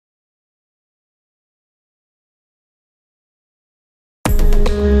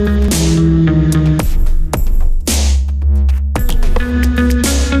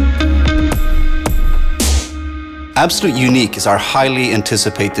Absolut Unique is our highly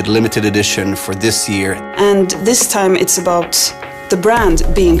anticipated limited edition for this year. And this time it's about the brand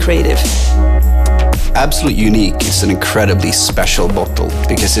being creative. Absolut Unique is an incredibly special bottle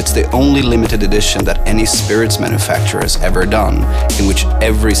because it's the only limited edition that any spirits manufacturer has ever done, in which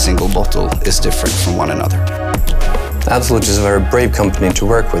every single bottle is different from one another. Absolut is a very brave company to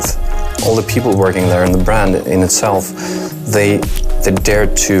work with. All the people working there and the brand in itself, they dare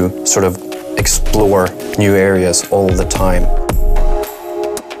to sort of explore new areas all the time.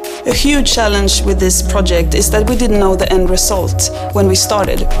 A huge challenge with this project is that we didn't know the end result when we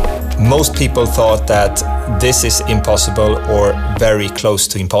started. Most people thought that this is impossible or very close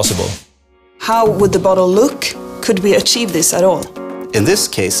to impossible. How would the bottle look? Could we achieve this at all? In this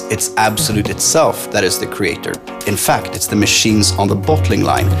case, it's Absolut itself that is the creator. In fact, it's the machines on the bottling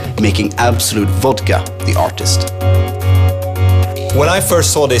line making Absolut Vodka the artist. When I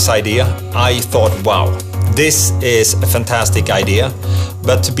first saw this idea, I thought, wow, this is a fantastic idea.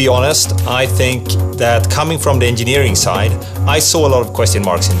 But to be honest, I think that coming from the engineering side, I saw a lot of question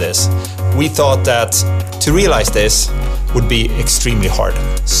marks in this. We thought that to realize this would be extremely hard.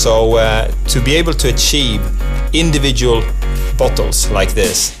 So to be able to achieve individual bottles like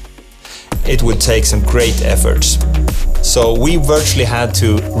this, it would take some great efforts. So we virtually had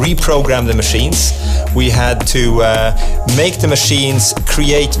to reprogram the machines. We had to make the machines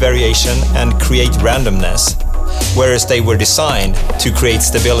create variation and create randomness, whereas they were designed to create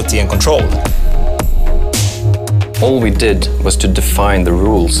stability and control. All we did was to define the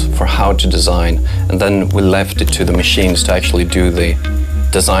rules for how to design, and then we left it to the machines to actually do the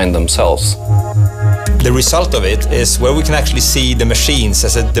design themselves. The result of it is where we can actually see the machines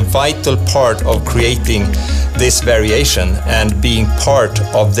as the vital part of creating this variation and being part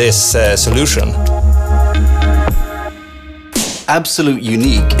of this solution. Absolut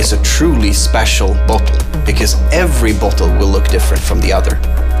Unique is a truly special bottle because every bottle will look different from the other.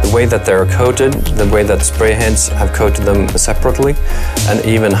 The way that they're coated, the way that spray heads have coated them separately, and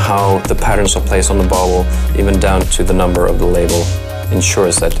even how the patterns are placed on the bottle, even down to the number of the label,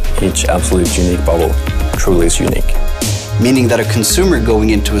 ensures that each Absolut Unique bottle truly is unique. Meaning that a consumer going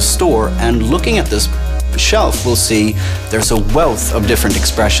into a store and looking at this shelf will see there's a wealth of different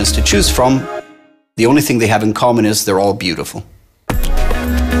expressions to choose from. The only thing they have in common is they're all beautiful.